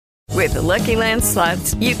With the Lucky Land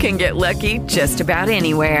Slots, you can get lucky just about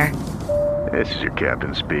anywhere. This is your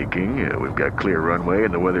captain speaking. We've got clear runway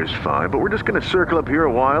and the weather's fine, but we're just going to circle up here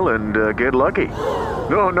a while and get lucky.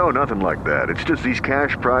 No, nothing like that. It's just these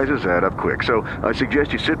cash prizes add up quick. So I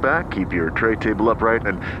suggest you sit back, keep your tray table upright,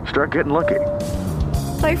 and start getting lucky.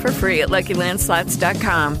 Play for free at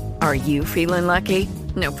LuckyLandSlots.com. Are you feeling lucky?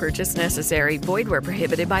 No purchase necessary. Void where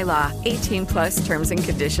prohibited by law. 18 plus terms and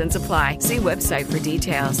conditions apply. See website for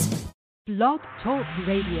details. Blog Talk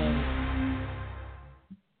Radio.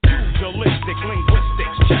 Pugilistic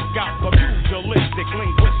linguistics, check out the pugilistic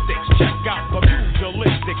linguistics, check out the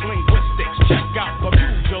pugilistic linguistics, check out the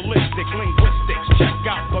pugilistic linguistics, check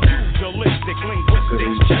out the pugilistic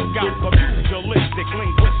linguistics, check out the pugilistic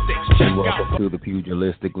linguistics, check out. Welcome to the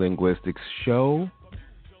Pugilistic Linguistics Show.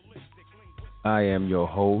 I am your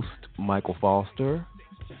host, Michael Foster,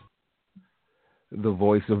 the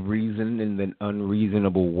voice of reason in the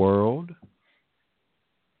unreasonable world.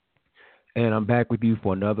 And I'm back with you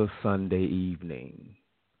for another Sunday evening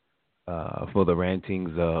for the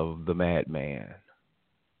rantings of the Madman.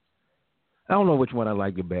 I don't know which one I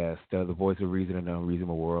like the best, the voice of reason in the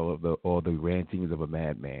unreasonable world or the rantings of a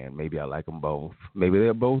madman. Maybe I like them both. Maybe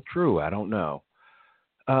they're both true. I don't know.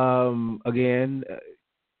 Again,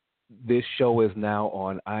 this show is now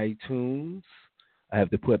on iTunes. I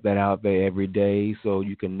have to put that out there every day, so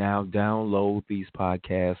you can now download these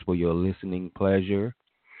podcasts for your listening pleasure.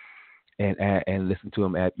 And listen to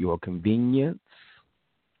them at your convenience.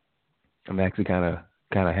 I'm actually kind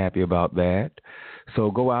of happy about that.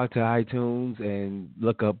 So go out to iTunes and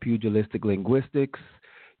look up Pugilistic Linguistics.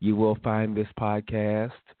 You will find this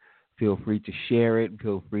podcast. Feel free to share it.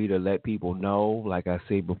 Feel free to let people know. Like I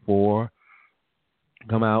said before,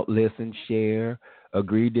 come out, listen, share,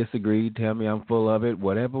 agree, disagree, tell me I'm full of it,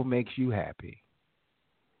 whatever makes you happy.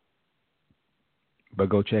 But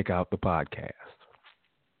go check out the podcast.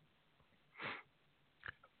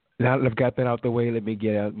 Now that I've got that out the way, let me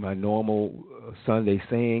get out my normal Sunday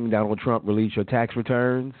saying. Donald Trump, release your tax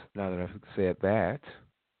returns. Now that I've said that,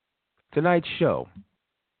 tonight's show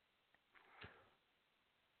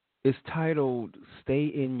is titled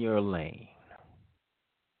Stay in Your Lane.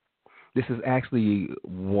 This is actually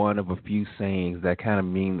one of a few sayings that kind of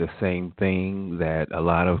mean the same thing that a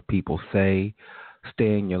lot of people say.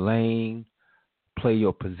 Stay in your lane, play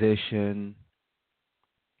your position,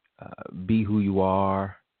 be who you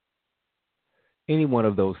are. Any one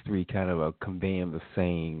of those three kind of conveying the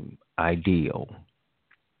same ideal.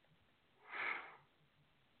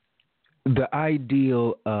 The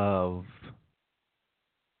ideal of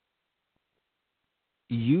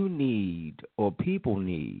you need or people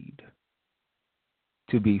need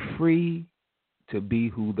to be free to be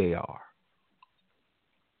who they are.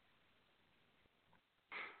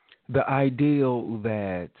 The ideal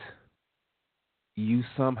that you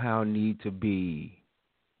somehow need to be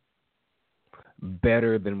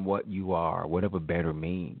better than what you are, whatever better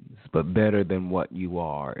means, but better than what you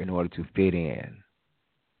are in order to fit in.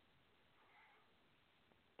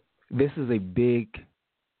 This is a big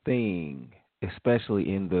thing,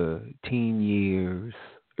 especially in the teen years,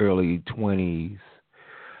 early 20s.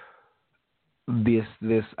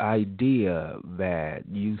 This idea that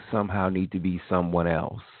you somehow need to be someone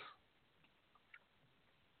else.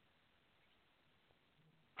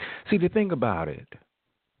 See, the thing about it,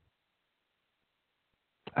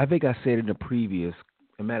 I think I said in a previous,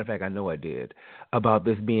 as a matter of fact, I know I did, about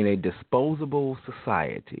this being a disposable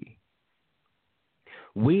society.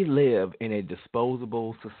 We live in a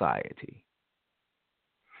disposable society.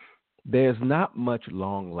 There's not much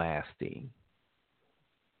long lasting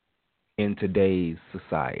in today's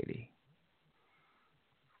society.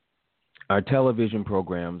 Our television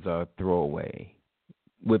programs are throwaway,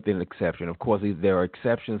 with an exception. Of course, there are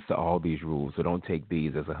exceptions to all these rules, so don't take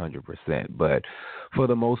these as 100%. But for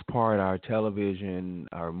the most part, our television,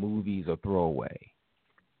 our movies are throwaway.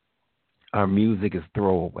 Our music is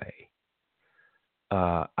throwaway.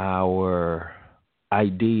 Our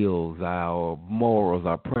ideals, our morals,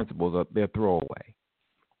 our principles, they're throwaway.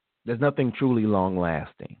 There's nothing truly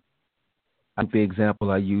long-lasting. I think the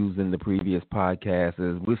example I used in the previous podcast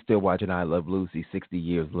is we're still watching I Love Lucy 60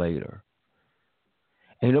 years later.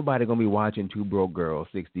 Ain't nobody going to be watching Two Broke Girls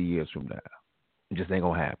 60 years from now. It just ain't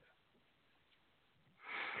going to happen.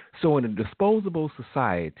 So in a disposable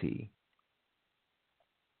society,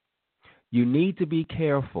 you need to be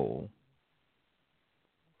careful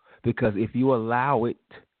because if you allow it,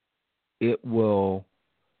 it will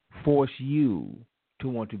force you to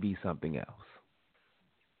want to be something else.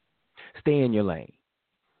 Stay in your lane.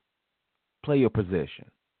 Play your position.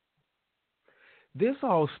 This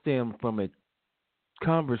all stemmed from a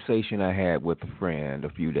conversation I had with a friend a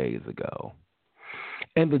few days ago.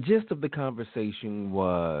 And the gist of the conversation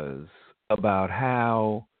was about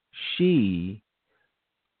how she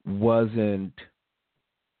wasn't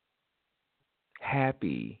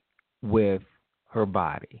happy with her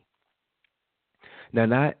body. Now,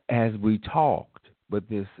 not as we talked, but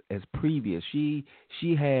this as previous. She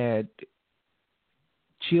had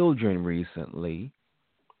children recently.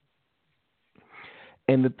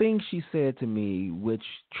 And the thing she said to me, which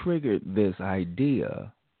triggered this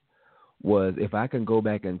idea, was if I can go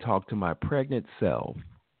back and talk to my pregnant self,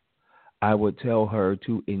 I would tell her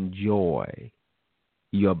to enjoy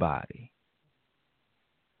your body.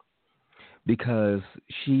 Because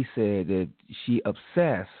she said that she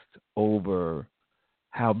obsessed over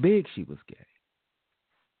how big she was getting.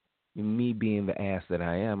 And me being the ass that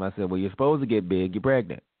I am, I said, well, you're supposed to get big, you're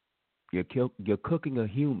pregnant. You're cooking a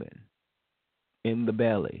human in the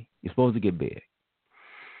belly. You're supposed to get big.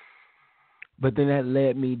 But then that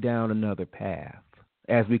led me down another path.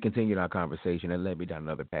 As we continued our conversation, it led me down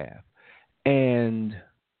another path. And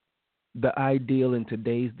the ideal in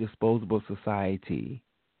today's disposable society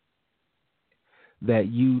that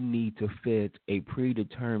you need to fit a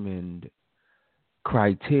predetermined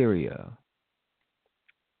criteria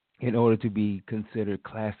in order to be considered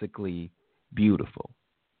classically beautiful.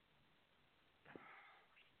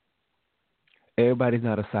 Everybody's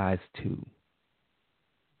not a size 2.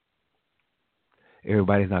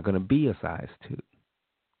 Everybody's not going to be a size 2.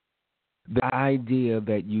 The idea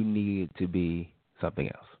that you need to be something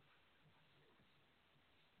else.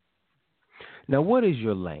 Now, what is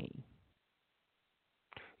your lane?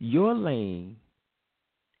 Your lane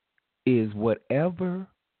is whatever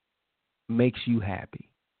makes you happy.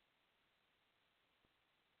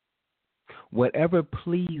 Whatever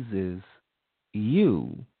pleases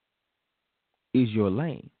you is your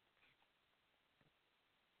lane.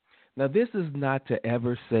 Now, this is not to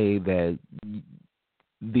ever say that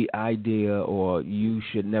the idea or you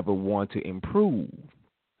should never want to improve.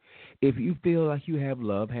 If you feel like you have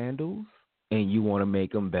love handles and you want to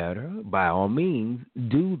make them better, by all means,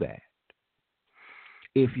 do that.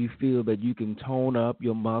 If you feel that you can tone up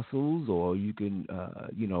your muscles or you can,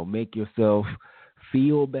 make yourself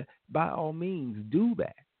feel better, by all means, do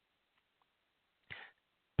that.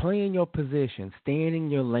 Play in your position, stand in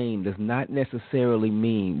your lane does not necessarily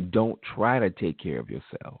mean don't try to take care of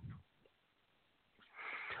yourself.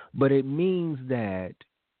 But it means that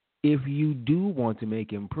if you do want to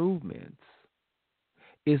make improvements,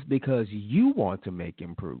 it's because you want to make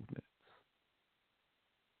improvements,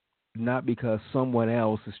 not because someone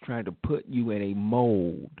else is trying to put you in a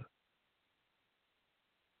mold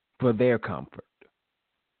for their comfort.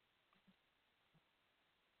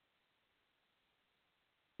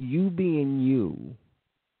 You being you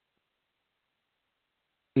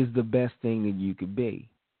is the best thing that you could be,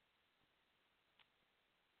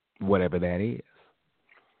 whatever that is.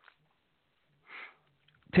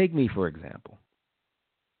 Take me, for example.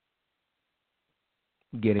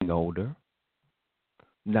 Getting older,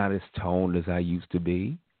 not as toned as I used to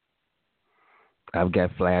be. I've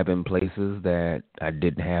got flab in places that I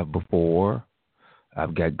didn't have before.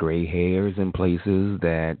 I've got gray hairs in places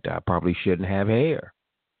that I probably shouldn't have hair.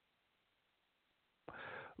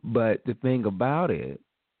 But the thing about it,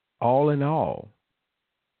 all in all,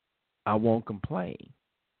 I won't complain.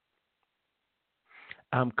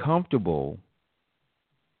 I'm comfortable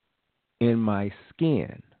in my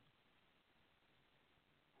skin.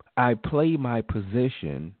 I play my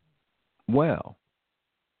position well.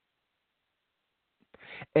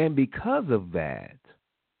 And because of that,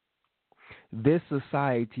 this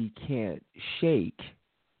society can't shake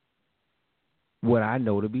what I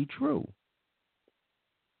know to be true.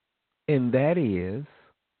 And that is,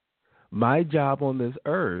 my job on this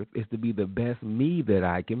earth is to be the best me that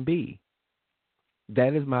I can be.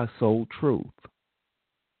 That is my sole truth.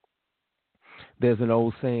 There's an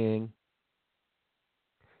old saying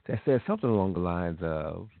that says something along the lines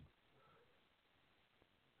of,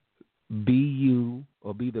 be you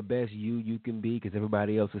or be the best you can be because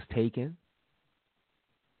everybody else is taken.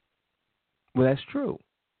 Well, that's true.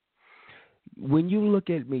 When you look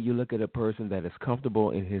at me, you look at a person that is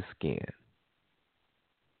comfortable in his skin.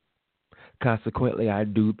 Consequently, I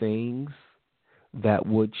do things that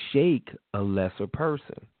would shake a lesser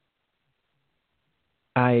person.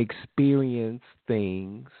 I experience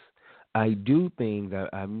things. I do things.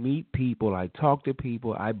 I meet people. I talk to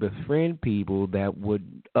people. I befriend people that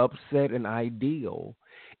would upset an ideal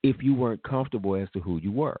if you weren't comfortable as to who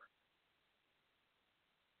you were.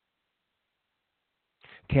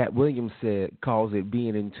 Cat Williams calls it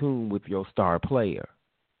being in tune with your star player.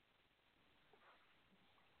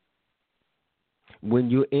 When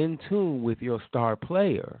you're in tune with your star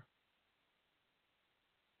player,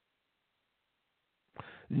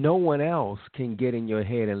 no one else can get in your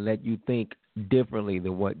head and let you think differently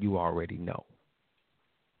than what you already know.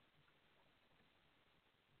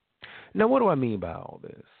 Now, what do I mean by all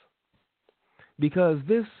this? Because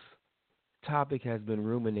this topic has been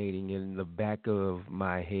ruminating in the back of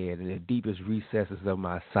my head, in the deepest recesses of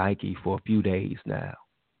my psyche for a few days now.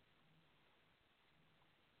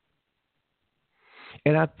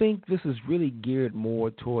 And I think this is really geared more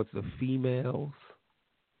towards the females,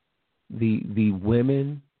 the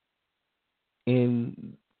women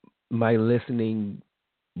in my listening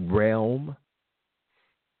realm.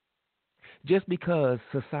 Just because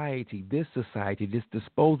society, this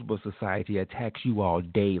disposable society, attacks you all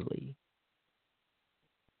daily.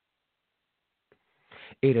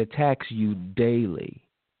 It attacks you daily,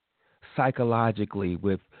 psychologically,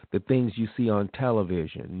 with the things you see on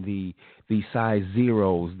television, the size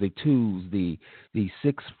zeros, the twos, the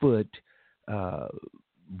 6 foot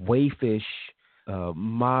wayfish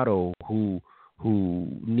model who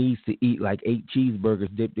needs to eat like 8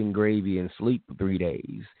 cheeseburgers dipped in gravy and sleep for 3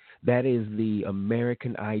 days. That is the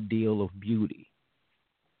American ideal of beauty.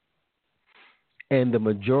 And the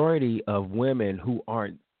majority of women who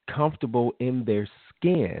aren't comfortable in their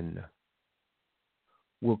skin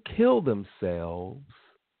will kill themselves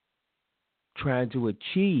trying to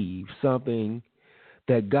achieve something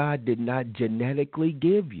that God did not genetically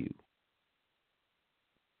give you.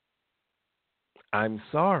 I'm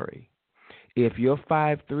sorry. If you're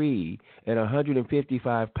 5'3" and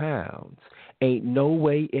 155 pounds, ain't no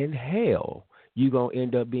way in hell you're going to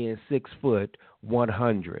end up being 6 foot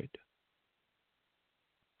 100.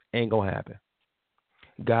 Ain't going to happen.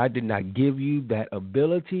 God did not give you that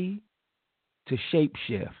ability to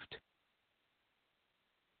shapeshift.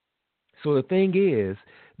 So the thing is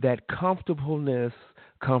that comfortability,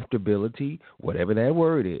 whatever that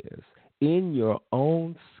word is, in your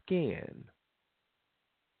own skin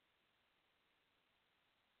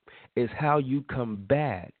is how you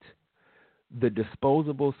combat the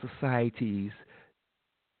disposable society's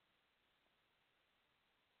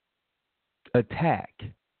attack.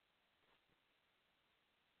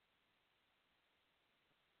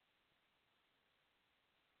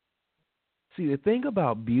 See, the thing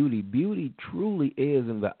about beauty truly is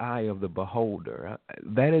in the eye of the beholder.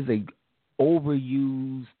 That is a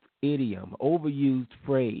overused idiom, overused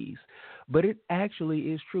phrase, but it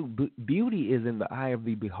actually is true. Beauty is in the eye of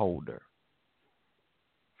the beholder.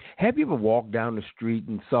 Have you ever walked down the street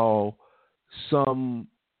and saw some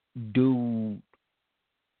dude,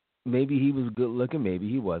 maybe he was good looking, maybe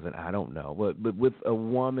he wasn't, I don't know, but with a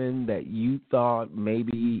woman that you thought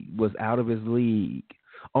maybe was out of his league,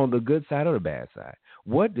 on the good side or the bad side?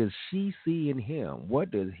 What does she see in him?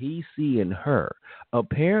 What does he see in her?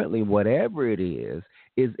 Apparently, whatever it is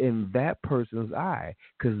in that person's eye,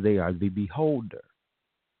 because they are the beholder.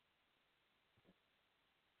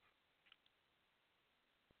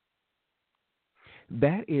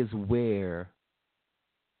 That is where,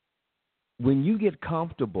 when you get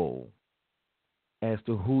comfortable as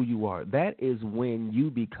to who you are, that is when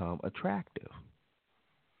you become attractive.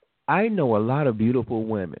 I know a lot of beautiful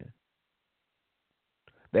women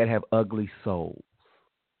that have ugly souls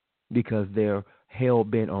because they're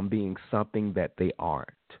hell-bent on being something that they aren't.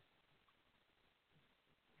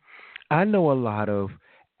 I know a lot of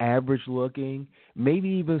average-looking, maybe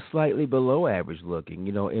even slightly below average-looking,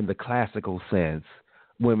 in the classical sense,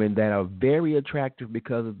 women that are very attractive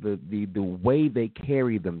because of the way they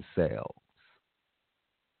carry themselves.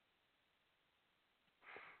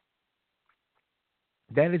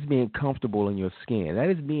 That is being comfortable in your skin. That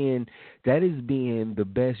is being the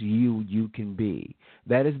best you can be.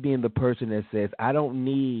 That is being the person that says, I don't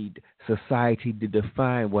need society to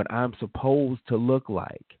define what I'm supposed to look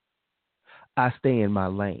like. I stay in my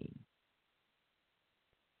lane.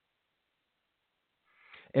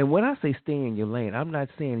 And when I say stay in your lane, I'm not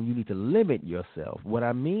saying you need to limit yourself. What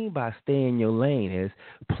I mean by stay in your lane is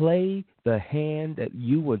play the hand that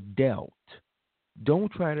you were dealt.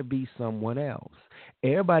 Don't try to be someone else.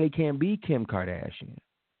 Everybody can't be Kim Kardashian.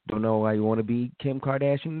 Don't know why you want to be Kim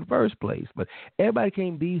Kardashian in the first place, but everybody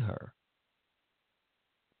can't be her.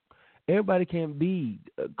 Everybody can't be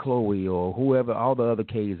Khloe or whoever, all the other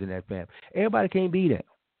K's in that family. Everybody can't be them.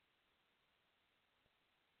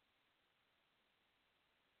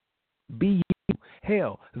 Be you.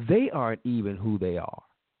 Hell, they aren't even who they are.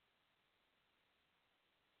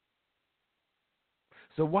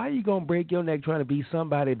 So why are you going to break your neck trying to be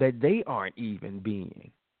somebody that they aren't even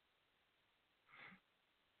being?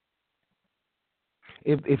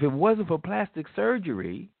 If it wasn't for plastic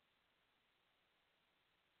surgery,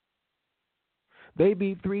 They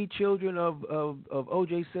be 3 children of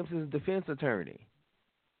O.J. Simpson's defense attorney.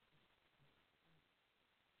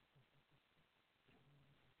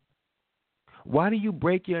 Why do you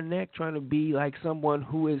break your neck trying to be like someone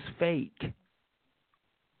who is fake?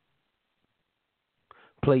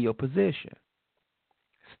 Play your position.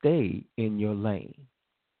 Stay in your lane.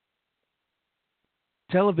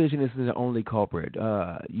 Television isn't the only culprit.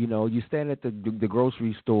 You stand at the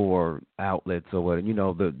grocery store outlets or what,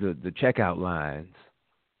 the checkout lines,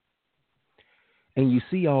 and you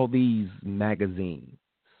see all these magazines.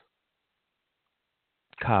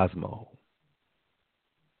 Cosmo.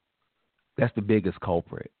 That's the biggest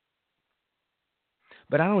culprit.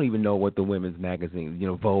 But I don't even know what the women's magazines,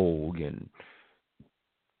 Vogue and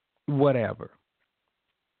whatever.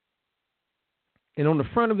 And on the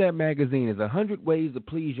front of that magazine is 100 Ways to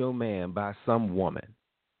Please Your Man by some woman.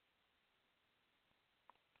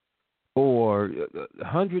 Or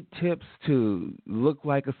 100 Tips to Look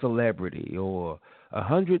Like a Celebrity. Or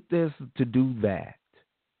 100 This to Do That.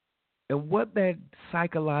 And what that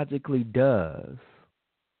psychologically does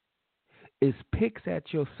is picks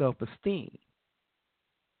at your self-esteem.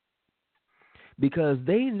 Because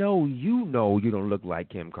they know you don't look like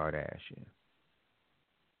Kim Kardashian.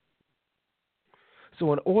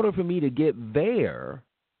 So in order for me to get there,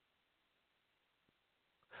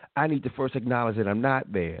 I need to first acknowledge that I'm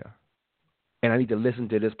not there. And I need to listen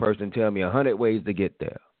to this person tell me 100 ways to get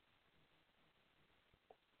there.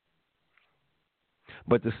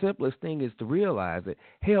 But the simplest thing is to realize that,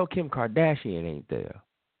 hell, Kim Kardashian ain't there.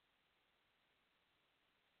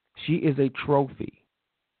 She is a trophy.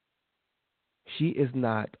 She is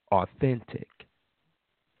not authentic.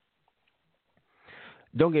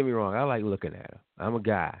 Don't get me wrong, I like looking at her. I'm a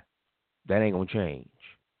guy. That ain't going to change.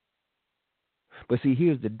 But see,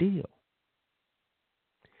 here's the deal.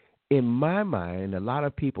 In my mind, a lot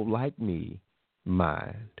of people like me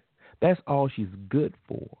mind, that's all she's good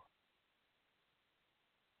for.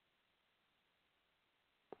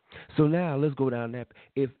 So now let's go down that.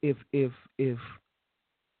 If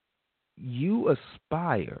you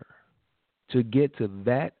aspire to get to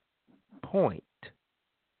that point,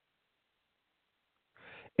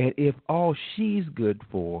 and if all she's good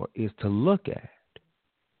for is to look at,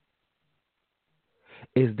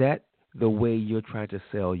 is that the way you're trying to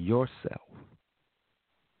sell yourself?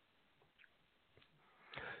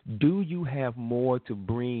 Do you have more to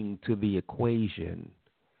bring to the equation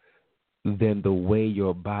than the way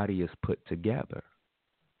your body is put together?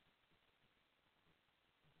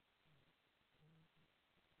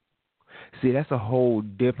 See, that's a whole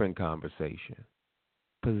different conversation.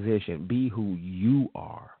 Position. Be who you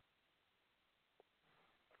are.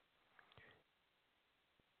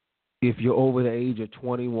 If you're over the age of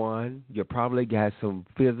 21, you probably got some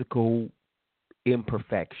physical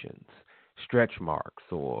imperfections, stretch marks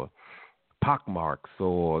or pock marks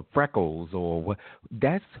or freckles or what.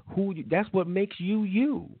 That's what makes you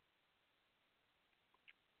you.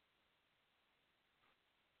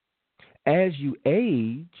 As you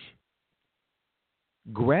age,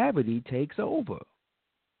 gravity takes over.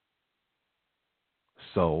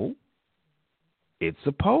 So, it's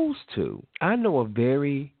supposed to. I know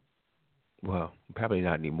probably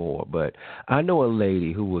not anymore, but I know a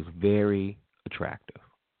lady who was very attractive.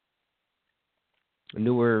 I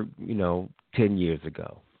knew her, 10 years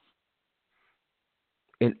ago.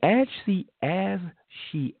 And as she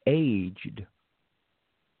aged,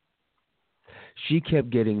 she kept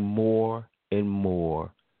getting more and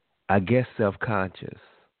more, I guess, self-conscious,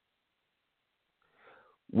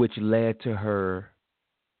 which led to her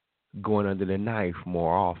going under the knife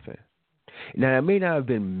more often. Now, it may not have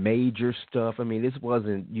been major stuff. I mean, this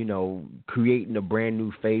wasn't, creating a brand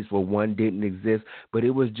new face where one didn't exist, but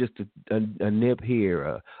it was just a nip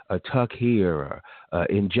here, a tuck here, a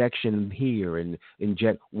injection here, and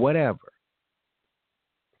inject whatever.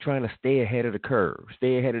 Trying to stay ahead of the curve,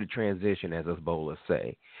 stay ahead of the transition, as us bowlers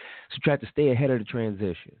say. So try to stay ahead of the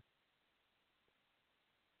transition.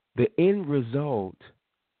 The end result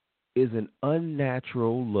is an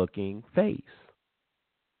unnatural looking face.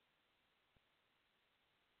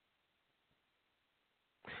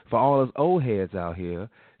 For all us old heads out here,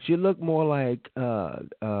 she looked more like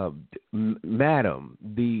Madam,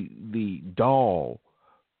 the doll,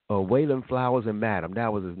 Waylon Flowers and Madam.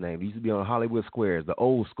 That was his name. He used to be on Hollywood Squares, the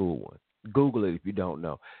old school one. Google it if you don't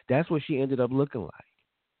know. That's what she ended up looking like.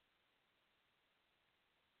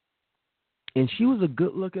 And she was a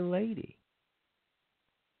good-looking lady.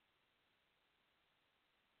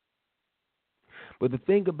 But the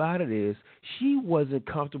thing about it is, she wasn't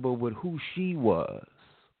comfortable with who she was.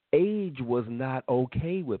 age was not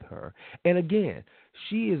okay with her. And again,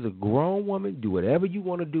 she is a grown woman. Do whatever you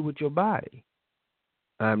want to do with your body.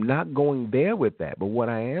 I'm not going there with that. But what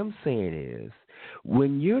I am saying is,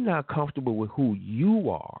 when you're not comfortable with who you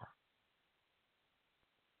are,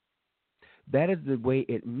 that is the way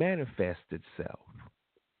it manifests itself.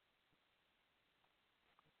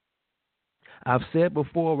 I've said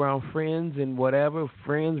before around friends and whatever,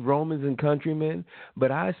 friends, Romans, and countrymen,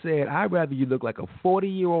 but I said I'd rather you look like a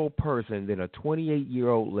 40-year-old person than a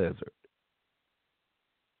 28-year-old lizard.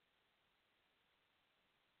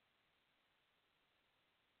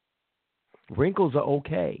 Wrinkles are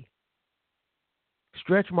okay.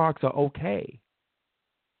 Stretch marks are okay.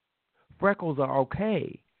 Freckles are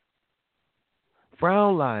okay.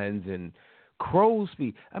 Frown lines and crow's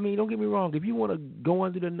feet. I mean, don't get me wrong. If you want to go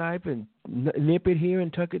under the knife and nip it here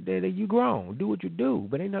and tuck it there, you grown. Do what you do.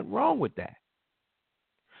 But ain't nothing wrong with that.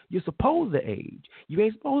 You're supposed to age. You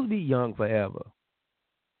ain't supposed to be young forever.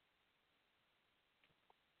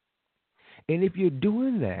 And if you're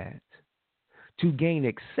doing that to gain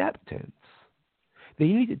acceptance, then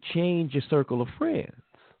you need to change your circle of friends.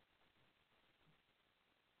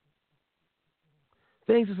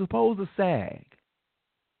 Things are supposed to sag.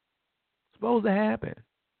 Supposed to happen.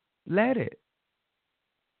 Let it.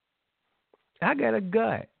 I got a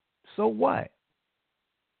gut. So what?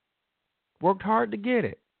 Worked hard to get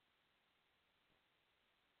it.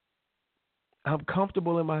 I'm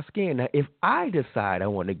comfortable in my skin. Now, if I decide I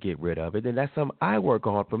want to get rid of it, then that's something I work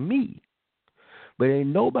on for me. But ain't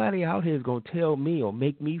nobody out here is going to tell me or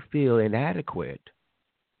make me feel inadequate.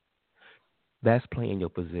 That's playing your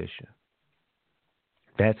position.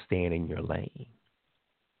 That's staying in your lane.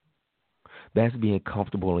 That's being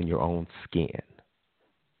comfortable in your own skin.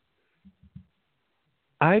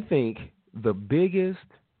 I think the biggest,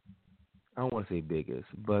 I don't want to say biggest,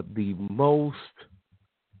 but the most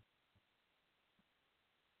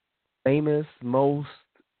famous, most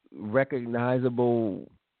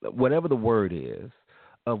recognizable, whatever the word is,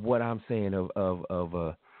 of what I'm saying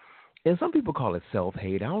and some people call it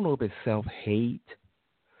self-hate. I don't know if it's self-hate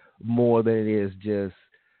more than it is just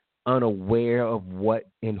unaware of what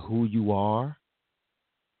and who you are.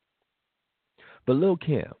 But Lil'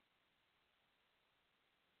 Kim,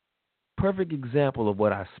 perfect example of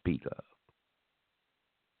what I speak of.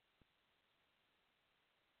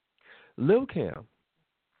 Lil' Kim,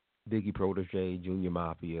 Biggie protege, Junior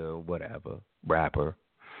Mafia, whatever, rapper,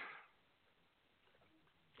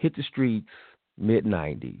 hit the streets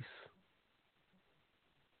mid-90s.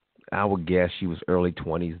 I would guess she was early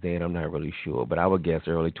 20s then. I'm not really sure, but I would guess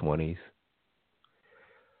early 20s.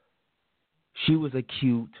 She was a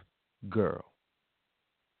cute girl.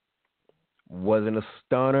 Wasn't a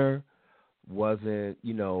stunner, wasn't,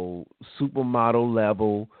 supermodel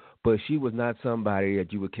level, but she was not somebody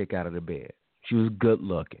that you would kick out of the bed. She was good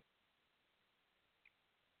looking.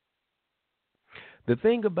 The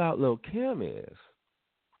thing about Lil' Kim is,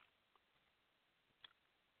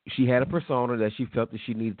 she had a persona that she felt that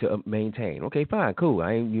she needed to maintain. Okay, fine, cool.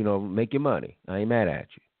 I ain't, make your money. I ain't mad at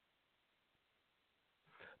you.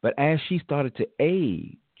 But as she started to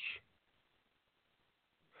age,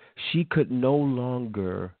 she could no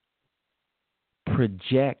longer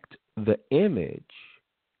project the image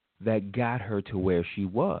that got her to where she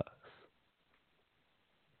was.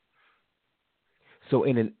 So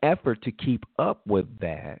in an effort to keep up with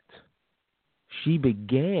that, she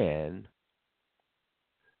began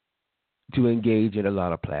to engage in a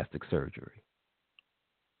lot of plastic surgery.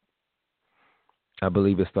 I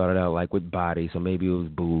believe it started out like with body, so maybe it was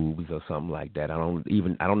boobs or something like that. I don't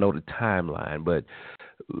know the timeline, but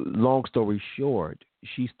long story short,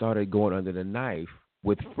 she started going under the knife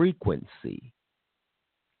with frequency.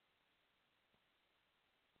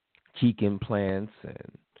 Cheek implants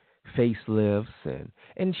and facelifts,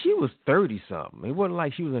 and she was 30-something. It wasn't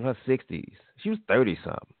like she was in her 60s. She was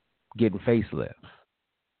 30-something getting facelifts.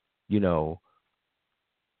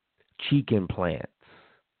 Cheek implants.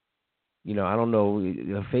 I don't know.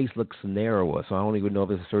 Her face looks narrower, so I don't even know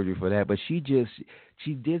if it's a surgery for that. But she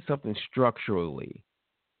did something structurally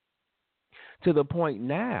to the point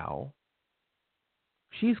now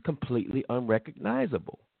she's completely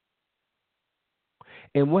unrecognizable.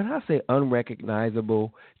 And when I say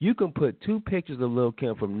unrecognizable, you can put two pictures of Lil'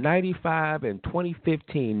 Kim from 95 and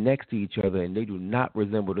 2015 next to each other, and they do not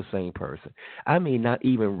resemble the same person. I mean, not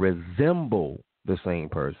even resemble the same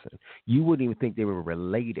person. You wouldn't even think they were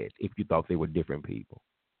related if you thought they were different people.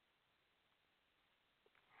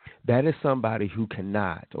 That is somebody who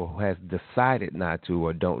cannot or has decided not to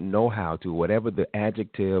or don't know how to, whatever the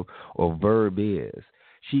adjective or verb is,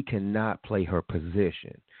 she cannot play her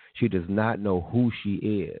position. She does not know who she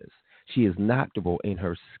is. She is not comfortable in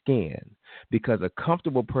her skin, because a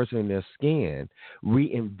comfortable person in their skin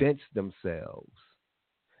reinvents themselves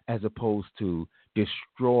as opposed to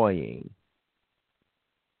destroying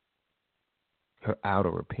her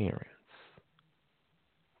outer appearance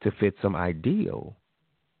to fit some ideal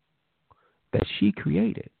that she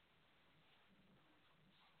created.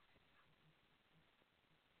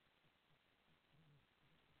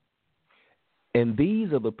 And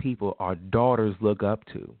these are the people our daughters look up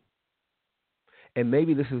to. And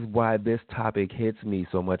maybe this is why this topic hits me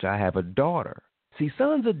so much. I have a daughter. See,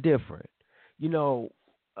 sons are different. You know,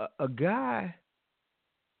 a guy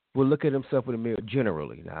will look at himself in the mirror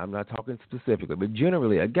generally. Now, I'm not talking specifically, but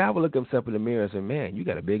generally, a guy will look at himself in the mirror and say, man, you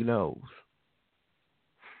got a big nose.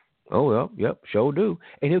 Oh, well, yep, sure do.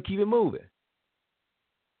 And he'll keep it moving.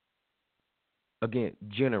 Again,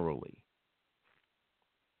 generally.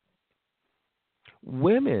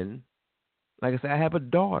 Women, like I said, I have a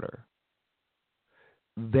daughter.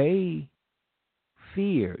 They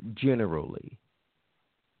fear generally.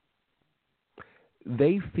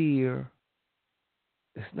 They fear,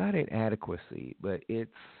 it's not inadequacy, but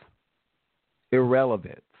it's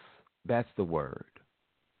irrelevance. That's the word.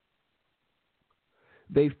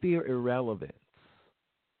 They fear irrelevance.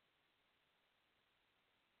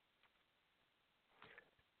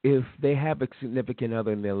 If they have a significant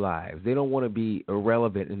other in their lives, they don't want to be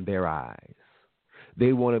irrelevant in their eyes.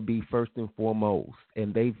 They want to be first and foremost.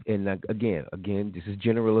 And again, this is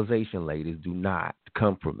generalization, ladies. Do not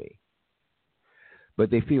come for me. But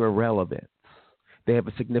they fear irrelevance. They have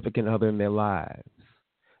a significant other in their lives.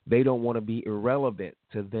 They don't want to be irrelevant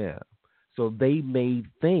to them. So they may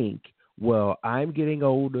think, well, I'm getting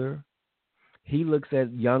older. He looks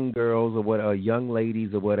at young girls or young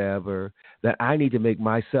ladies or whatever, that I need to make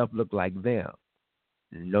myself look like them.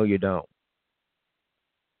 No, you don't.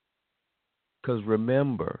 Because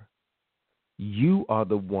remember, you are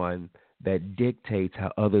the one that dictates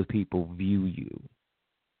how other people view you.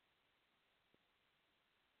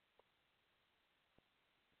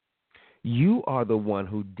 You are the one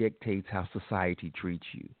who dictates how society treats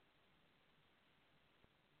you.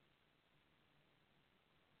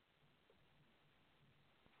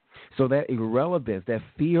 So that irrelevance, that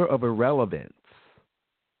fear of irrelevance,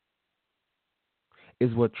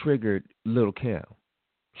 is what triggered Little Kim.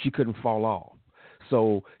 She couldn't fall off.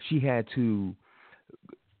 So she had to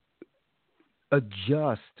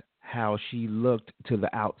adjust how she looked to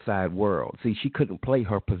the outside world. See, she couldn't play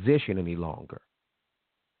her position any longer.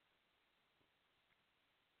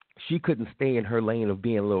 She couldn't stay in her lane of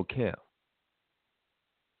being Lil' Kim.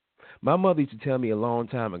 My mother used to tell me a long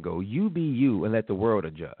time ago, you be you and let the world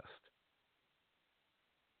adjust.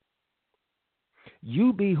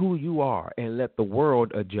 You be who you are and let the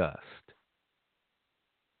world adjust.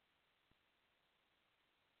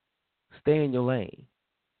 Stay in your lane.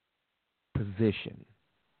 Position.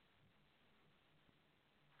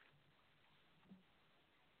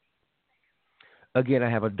 Again,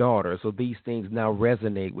 I have a daughter, so these things now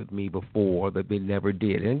resonate with me before that they never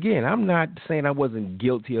did. And again, I'm not saying I wasn't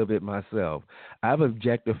guilty of it myself. I've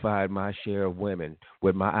objectified my share of women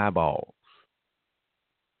with my eyeballs.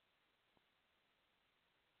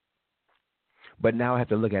 But now I have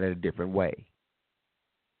to look at it a different way.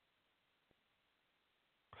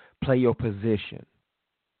 Play your position.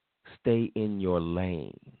 Stay in your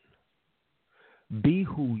lane. Be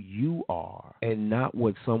who you are and not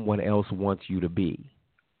what someone else wants you to be.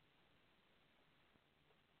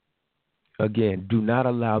 Again, do not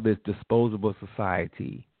allow this disposable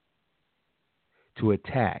society to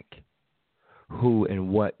attack who and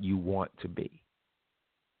what you want to be.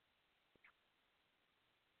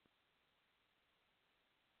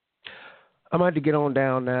 I'm about to get on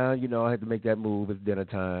down now. You know, I had to make that move. It's dinner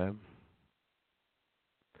time.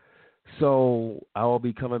 So I will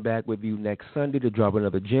be coming back with you next Sunday to drop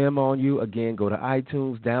another gem on you. Again, go to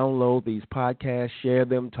iTunes, download these podcasts, share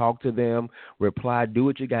them, talk to them, reply, do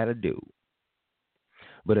what you got to do.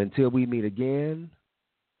 But until we meet again,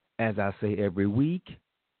 as I say every week,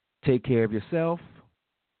 take care of yourself,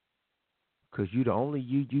 because you're the only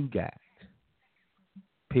you got.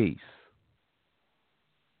 Peace.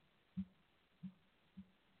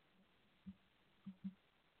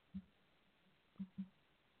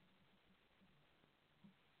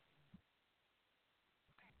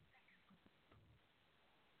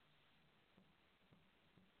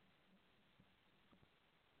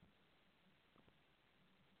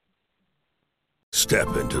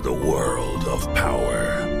 Step into the world of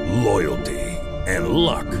power, loyalty, and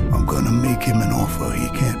luck. I'm gonna make him an offer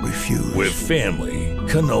he can't refuse. With family,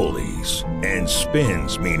 cannolis, and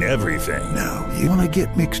spins mean everything. Now, you wanna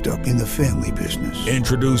get mixed up in the family business.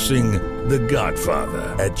 Introducing The Godfather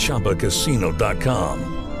at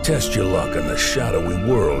ChumbaCasino.com. Test your luck in the shadowy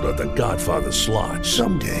world of The Godfather slot.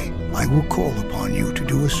 Someday, I will call upon you to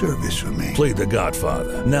do a service for me. Play The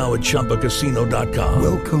Godfather, now at ChumbaCasino.com.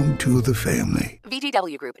 Welcome to the family.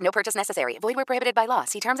 VGW Group. No purchase necessary. Void where prohibited by law.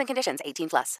 See terms and conditions. 18+.